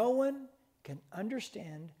no one can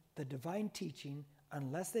understand the divine teaching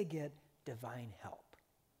unless they get divine help.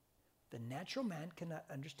 The natural man cannot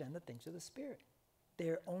understand the things of the Spirit. They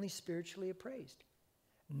are only spiritually appraised.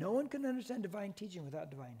 No one can understand divine teaching without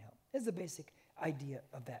divine help. That's the basic idea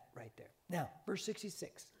of that right there. Now, verse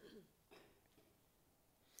 66.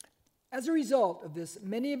 As a result of this,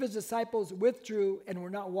 many of his disciples withdrew and were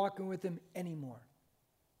not walking with him anymore.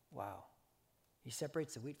 Wow. He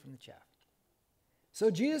separates the wheat from the chaff. So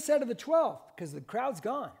Jesus said to the 12, because the crowd's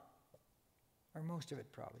gone, or most of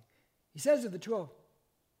it probably, he says to the 12,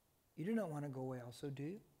 you do not want to go away also, do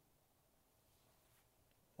you?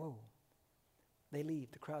 Whoa. They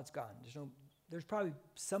leave. The crowd's gone. There's probably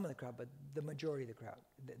some of the crowd, but the majority of the crowd,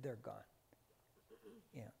 they're gone.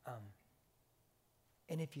 Yeah.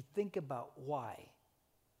 And if you think about why,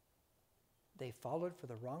 they followed for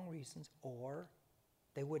the wrong reasons, or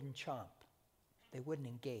they wouldn't chomp. They wouldn't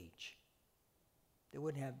engage. They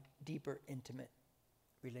wouldn't have deeper, intimate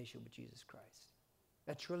relationship with Jesus Christ.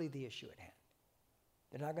 That's really the issue at hand.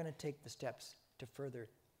 They're not going to take the steps to further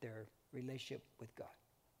their relationship with God.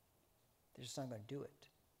 They're just not going to do it.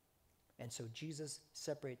 And so Jesus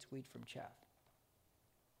separates wheat from chaff.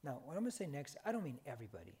 Now, what I'm going to say next, I don't mean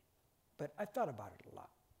everybody, but I've thought about it a lot.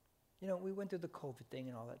 You know, we went through the COVID thing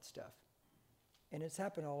and all that stuff, and it's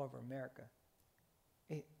happened all over America.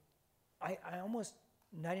 I almost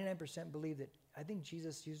 99% believe that I think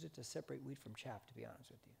Jesus used it to separate wheat from chaff, to be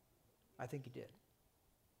honest with you. I think he did.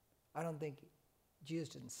 I don't think Jesus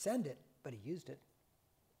didn't send it, but he used it.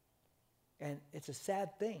 And it's a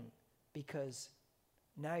sad thing, because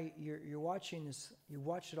now you're watching this, you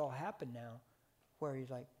watch it all happen now, where you're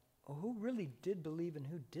like, oh, who really did believe and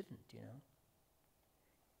who didn't, you know?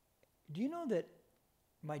 Do you know that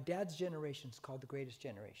my dad's generation is called the greatest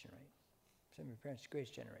generation, right? Some of your parents,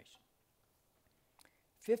 greatest generation.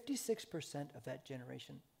 56% of that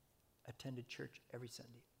generation attended church every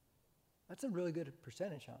Sunday. That's a really good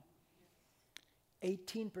percentage, huh?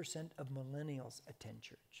 18% of millennials attend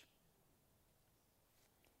church.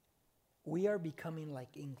 We are becoming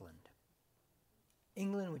like England.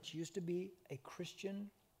 England, which used to be a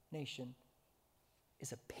Christian nation,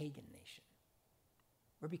 is a pagan nation.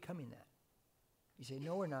 We're becoming that. You say,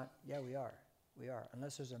 no, we're not. Yeah, we are. We are.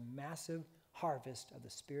 Unless there's a massive harvest of the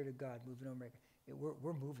Spirit of God moving over America.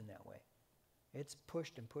 We're moving that way. It's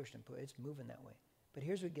pushed and pushed and pushed. It's moving that way. But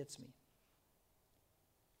here's what gets me.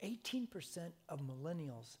 18% of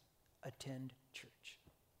millennials attend church.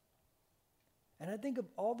 And I think of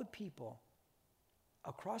all the people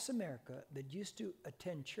across America that used to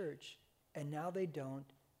attend church, and now they don't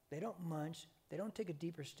munch, they don't take a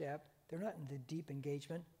deeper step, they're not in the deep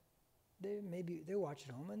engagement. They watch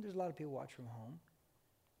at home, and there's a lot of people watch from home.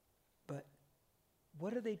 But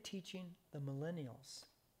what are they teaching the millennials?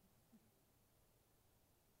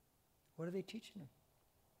 What are they teaching them?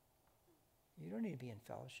 You don't need to be in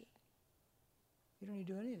fellowship. You don't need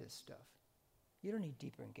to do any of this stuff. You don't need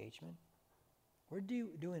deeper engagement. We're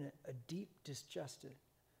doing a deep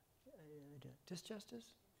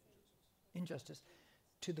injustice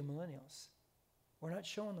to the millennials. We're not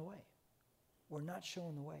showing the way. We're not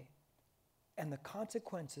showing the way. And the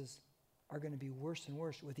consequences are going to be worse and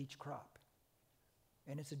worse with each crop.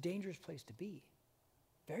 And it's a dangerous place to be.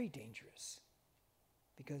 Very dangerous.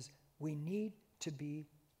 Because we need to be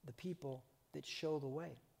the people that show the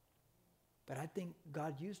way. But I think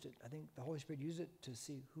God used it. I think the Holy Spirit used it to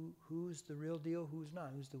see who's the real deal, who's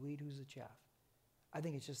not, who's the wheat, who's the chaff. I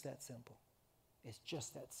think it's just that simple. It's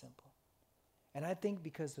just that simple. And I think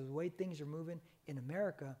because of the way things are moving in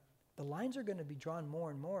America, the lines are going to be drawn more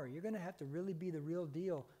and more. You're going to have to really be the real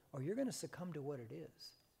deal or you're going to succumb to what it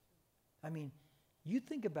is. I mean, you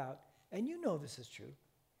think about, and you know this is true,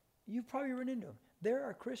 you've probably run into them. There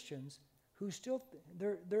are Christians who still,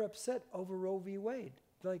 they're upset over Roe v. Wade.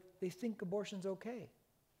 Like, they think abortion's okay.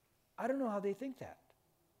 I don't know how they think that.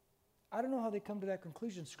 I don't know how they come to that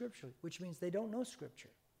conclusion scripturally, which means they don't know Scripture.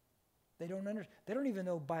 They don't even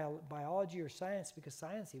know biology or science, because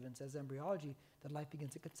science even says embryology, that life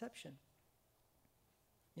begins at conception.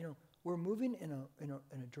 You know, we're moving in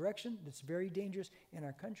a direction that's very dangerous in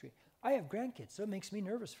our country. I have grandkids, so it makes me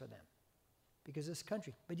nervous for them because of this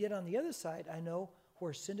country. But yet on the other side, I know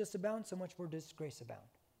where sin does abound, so much more does grace abound.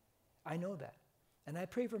 I know that. And I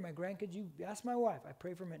pray for my grandkids. You ask my wife. I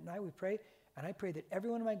pray for them at night. We pray. And I pray that every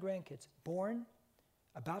one of my grandkids, born,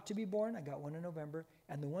 about to be born, I got one in November,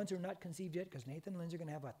 and the ones who are not conceived yet, because Nathan and Lindsay are going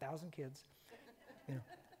to have 1,000 kids, you know,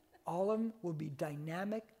 all of them will be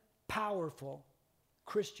dynamic, powerful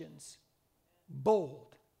Christians,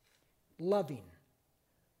 bold, loving,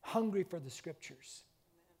 hungry for the Scriptures,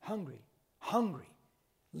 hungry,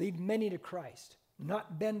 lead many to Christ,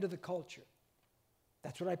 not bend to the culture.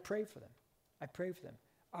 That's what I pray for them. I pray for them.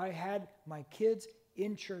 I had my kids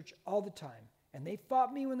in church all the time, and they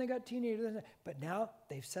fought me when they got teenagers, but now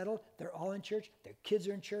they've settled. They're all in church. Their kids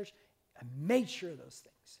are in church. I made sure of those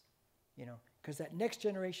things, you know, because that next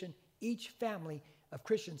generation, each family of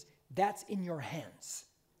Christians, that's in your hands.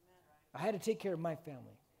 I had to take care of my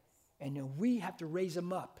family, and you know, we have to raise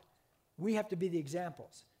them up. We have to be the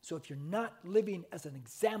examples. So if you're not living as an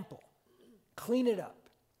example, clean it up,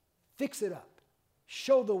 fix it up,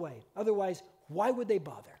 show the way. Otherwise, why would they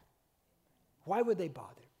bother? Why would they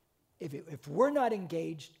bother? If we're not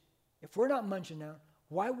engaged, if we're not munching out,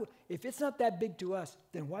 if it's not that big to us,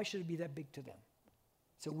 then why should it be that big to them?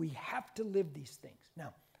 So we have to live these things.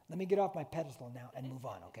 Now, let me get off my pedestal now and move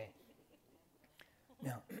on, okay?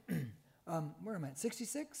 Now, where am I at?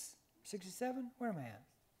 66? 67? Where am I at?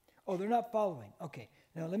 Oh, they're not following. Okay.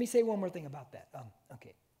 Now, let me say one more thing about that.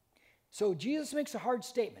 Okay. So Jesus makes a hard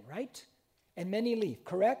statement, right? And many leave,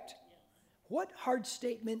 correct? What hard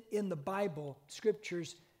statement in the Bible,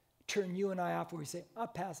 scriptures, turn you and I off where we say, I'll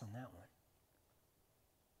pass on that one?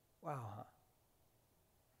 Wow, huh?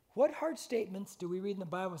 What hard statements do we read in the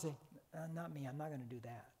Bible and say, not me, I'm not going to do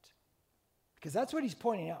that? Because that's what he's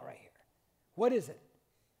pointing out right here. What is it?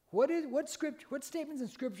 What statements in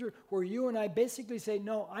Scripture where you and I basically say,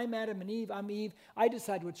 no, I'm Adam and Eve, I'm Eve, I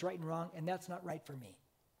decide what's right and wrong, and that's not right for me?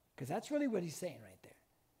 Because that's really what he's saying right there.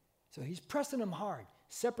 So he's pressing them hard,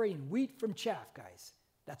 separating wheat from chaff, guys.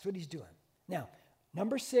 That's what he's doing. Now,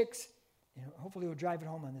 number 6, you know, hopefully we'll drive it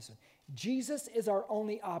home on this one. Jesus is our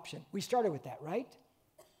only option. We started with that, right?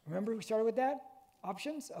 Remember we started with that?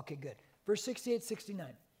 Options? Okay, good. Verse 68, 69.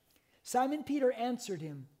 Simon Peter answered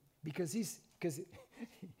him because he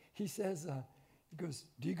says, he goes,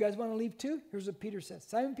 do you guys want to leave too? Here's what Peter says.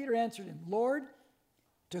 Simon Peter answered him, Lord,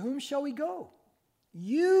 to whom shall we go?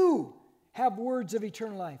 You have words of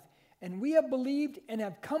eternal life, and we have believed and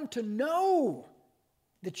have come to know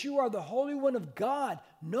that you are the Holy One of God.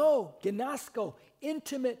 No, gnosko,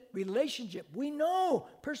 intimate relationship. We know,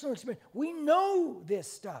 personal experience. We know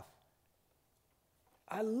this stuff.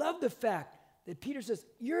 I love the fact that Peter says,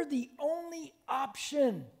 you're the only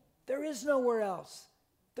option. There is nowhere else.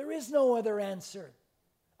 There is no other answer.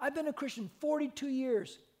 I've been a Christian 42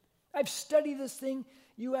 years. I've studied this thing.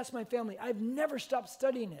 You ask my family. I've never stopped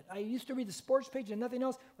studying it. I used to read the sports page and nothing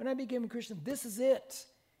else. When I became a Christian, this is it.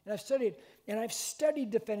 And I've studied, and I've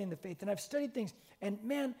studied defending the faith, and I've studied things. And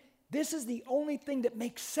man, this is the only thing that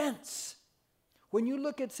makes sense. When you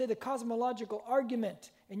look at, say, the cosmological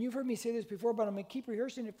argument, and you've heard me say this before, but I'm going to keep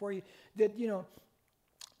rehearsing it for you, that, you know,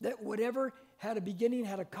 that whatever had a beginning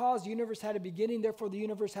had a cause, the universe had a beginning, therefore the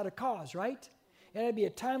universe had a cause, right? And it'd be a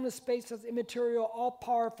timeless, spaceless, immaterial,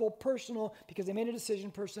 all-powerful, personal, because they made a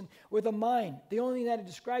decision person, with a mind. The only thing that it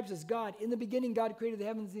describes is God. In the beginning, God created the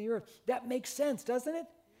heavens and the earth. That makes sense, doesn't it?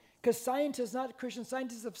 Because scientists, not Christian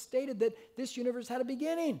scientists, have stated that this universe had a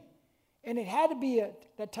beginning. And it had to be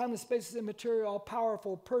that timeless, spaceless, immaterial,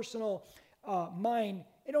 all-powerful, personal mind.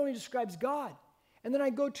 It only describes God. And then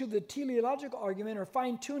I go to the teleological argument or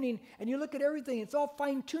fine-tuning, and you look at everything. It's all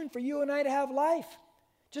fine-tuned for you and I to have life.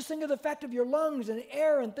 Just think of the fact of your lungs and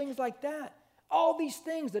air and things like that. All these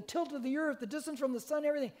things, the tilt of the earth, the distance from the sun,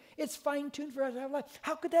 everything. It's fine-tuned for us to have life.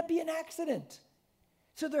 How could that be an accident?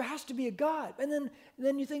 So there has to be a God. And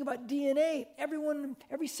then you think about DNA.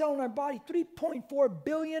 Every cell in our body, 3.4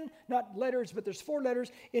 billion, not letters, but there's 4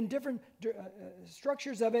 letters in different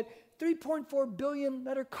structures of it. 3.4 billion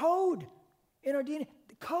letter code in our DNA.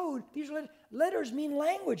 The code, these letters mean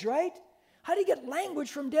language, right? How do you get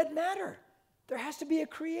language from dead matter? there has to be a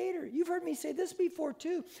creator. You've heard me say this before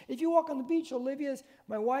too. If you walk on the beach, Olivia's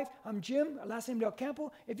my wife, I'm Jim, last name Del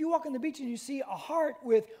Campo. If you walk on the beach and you see a heart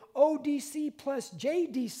with ODC plus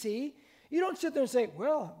JDC, you don't sit there and say,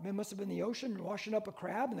 well, it must have been the ocean washing up a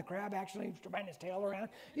crab and the crab actually ran his tail around.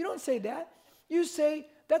 You don't say that. You say,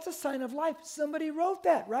 that's a sign of life. Somebody wrote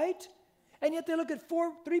that, right? And yet they look at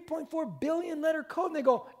 3.4 billion letter code and they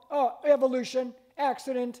go, oh, evolution,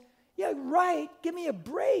 accident. Yeah, right. Give me a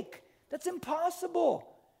break. That's impossible.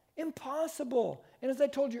 Impossible. And as I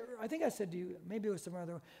told you, I think I said to you, maybe it was some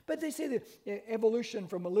other one, but they say that evolution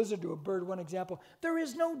from a lizard to a bird, one example,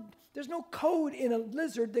 there's no code in a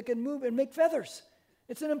lizard that can move and make feathers.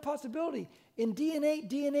 It's an impossibility. In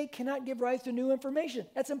DNA cannot give rise to new information.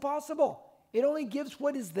 That's impossible. It only gives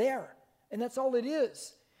what is there, and that's all it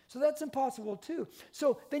is. So that's impossible too.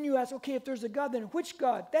 So then you ask, okay, if there's a God, then which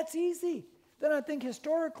God? That's easy. Then I think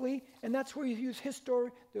historically, and that's where you use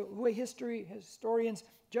the way historians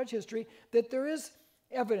judge history, that there is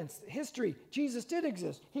evidence, history. Jesus did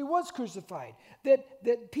exist. He was crucified.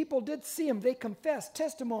 That people did see him. They confessed.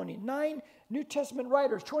 Testimony. 9 New Testament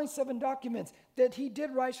writers, 27 documents that he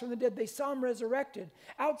did rise from the dead. They saw him resurrected.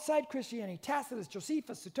 Outside Christianity, Tacitus,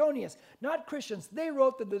 Josephus, Suetonius, not Christians, they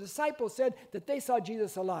wrote that the disciples said that they saw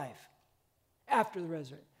Jesus alive after the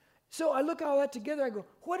resurrection. So I look at all that together, I go,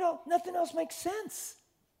 what else? Nothing else makes sense.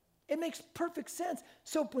 It makes perfect sense.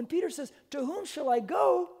 So when Peter says, to whom shall I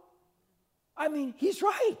go? I mean, he's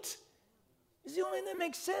right. It's the only thing that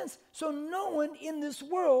makes sense. So no one in this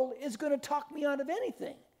world is going to talk me out of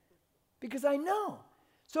anything because I know.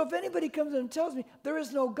 So if anybody comes in and tells me there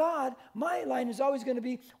is no God, my line is always going to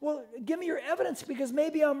be, well, give me your evidence because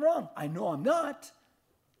maybe I'm wrong. I know I'm not,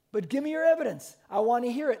 but give me your evidence. I want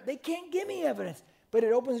to hear it. They can't give me evidence. But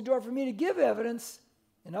it opens the door for me to give evidence,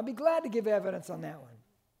 and I'll be glad to give evidence on that one.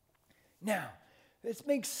 Now, it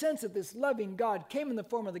makes sense that this loving God came in the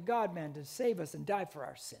form of the God-man to save us and die for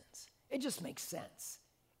our sins. It just makes sense.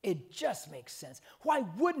 It just makes sense. Why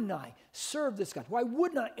wouldn't I serve this God? Why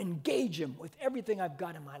wouldn't I engage him with everything I've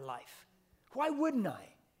got in my life? Why wouldn't I?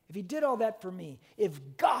 If he did all that for me, if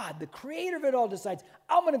God, the creator of it all, decides,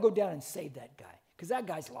 I'm going to go down and save that guy, because that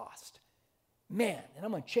guy's lost. Man, and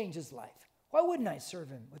I'm going to change his life. Why wouldn't I serve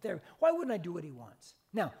him with everything? Why wouldn't I do what he wants?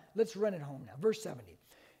 Now, let's run it home now. Verse 70.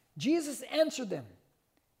 Jesus answered them,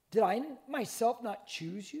 did I myself not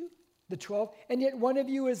choose you, the 12? And yet one of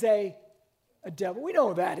you is a devil. We know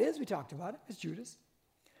who that is. We talked about it. It's Judas.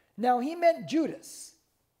 Now, he meant Judas,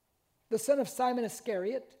 the son of Simon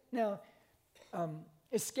Iscariot. Now,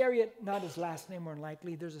 Iscariot, not his last name more than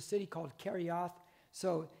likely. There's a city called Kerioth.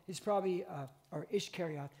 So he's probably, or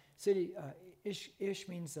Ishkarioth. City, Ish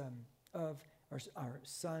means of, or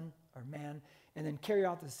son, or man. And then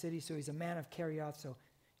Kerioth is a city, so he's a man of Kerioth. So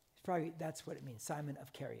it's probably, that's what it means, Simon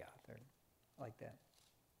of Kerioth, or like that.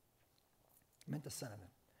 It meant the son of him.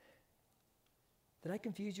 Did I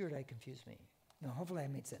confuse you or did I confuse me? No, hopefully I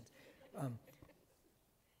made sense.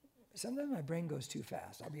 Sometimes my brain goes too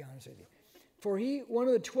fast, I'll be honest with you. For he, one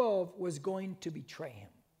of the 12, was going to betray him.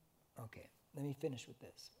 Okay, let me finish with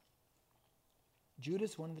this.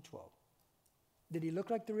 Judas, one of the 12. Did he look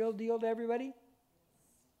like the real deal to everybody?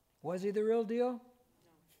 Was he the real deal?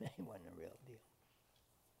 No. He wasn't the real deal.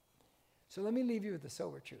 So let me leave you with the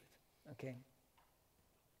sober truth, okay?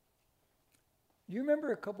 You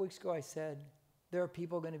remember a couple weeks ago I said, there are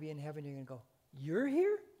people going to be in heaven, you're going to go, you're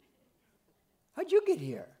here? How'd you get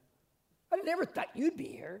here? I never thought you'd be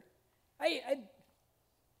here.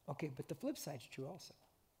 Okay, but the flip side's true also.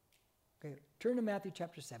 Okay, turn to Matthew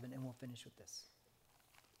chapter 7 and we'll finish with this.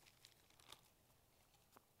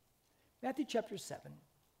 Matthew chapter 7,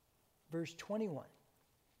 verse 21.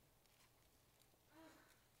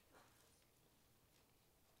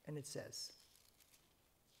 And it says,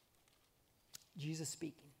 Jesus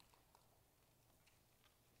speaking,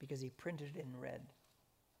 because he printed it in red.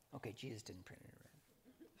 Okay, Jesus didn't print it in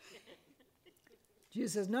red.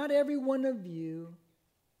 Jesus says, not every one of you,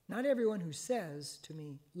 not everyone who says to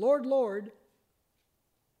me, Lord, Lord,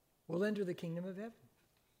 will enter the kingdom of heaven.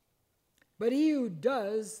 But he who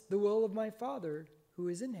does the will of my Father who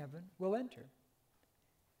is in heaven will enter.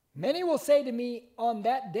 Many will say to me on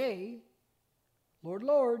that day, Lord,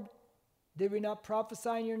 Lord, did we not prophesy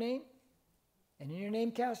in your name? And in your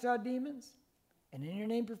name cast out demons? And in your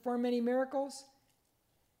name perform many miracles?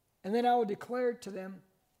 And then I will declare to them,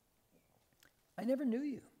 I never knew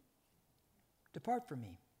you. Depart from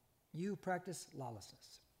me, you who practice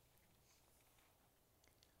lawlessness.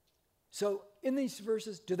 So in these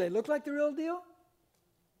verses, do they look like the real deal?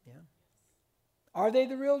 Yeah. Are they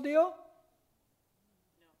the real deal? No.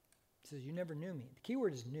 It says, you never knew me. The key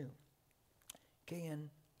word is new. K-N-E-W.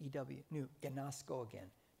 E-W, new, gnosko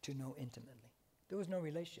again, to know intimately. There was no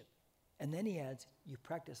relationship. And then he adds, you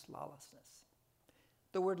practice lawlessness.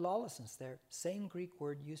 The word lawlessness there, same Greek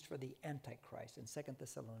word used for the Antichrist in 2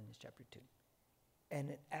 Thessalonians chapter 2. And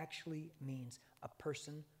it actually means a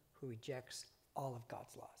person who rejects all of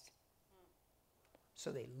God's laws.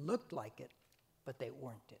 So they looked like it, but they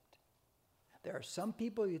weren't it. There are some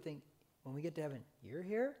people you think, when we get to heaven, you're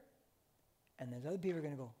here? And there's other people are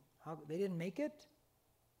going to go, how, they didn't make it?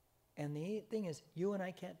 And the thing is, you and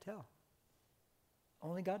I can't tell.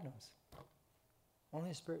 Only God knows. Only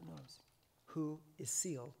the Spirit knows who is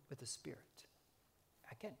sealed with the Spirit.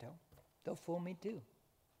 I can't tell. They'll fool me too.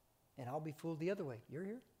 And I'll be fooled the other way. You're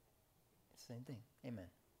here? It's the same thing. Amen.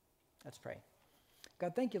 Let's pray.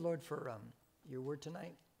 God, thank you, Lord, for your word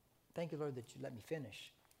tonight. Thank you, Lord, that you let me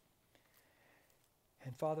finish.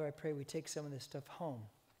 And Father, I pray we take some of this stuff home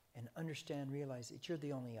and understand, realize that you're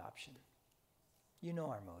the only option. You know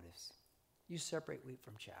our motives. You separate wheat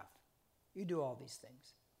from chaff. You do all these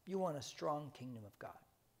things. You want a strong kingdom of God.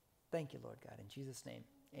 Thank you, Lord God. In Jesus' name,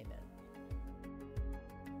 amen.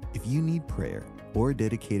 If you need prayer or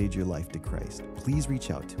dedicated your life to Christ, please reach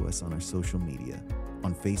out to us on our social media,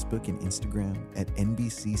 on Facebook and Instagram at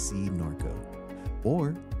NBCC Norco,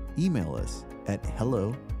 or email us at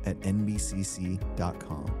hello@nbcc.com.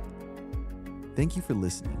 Thank you for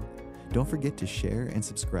listening. Don't forget to share and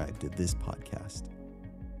subscribe to this podcast.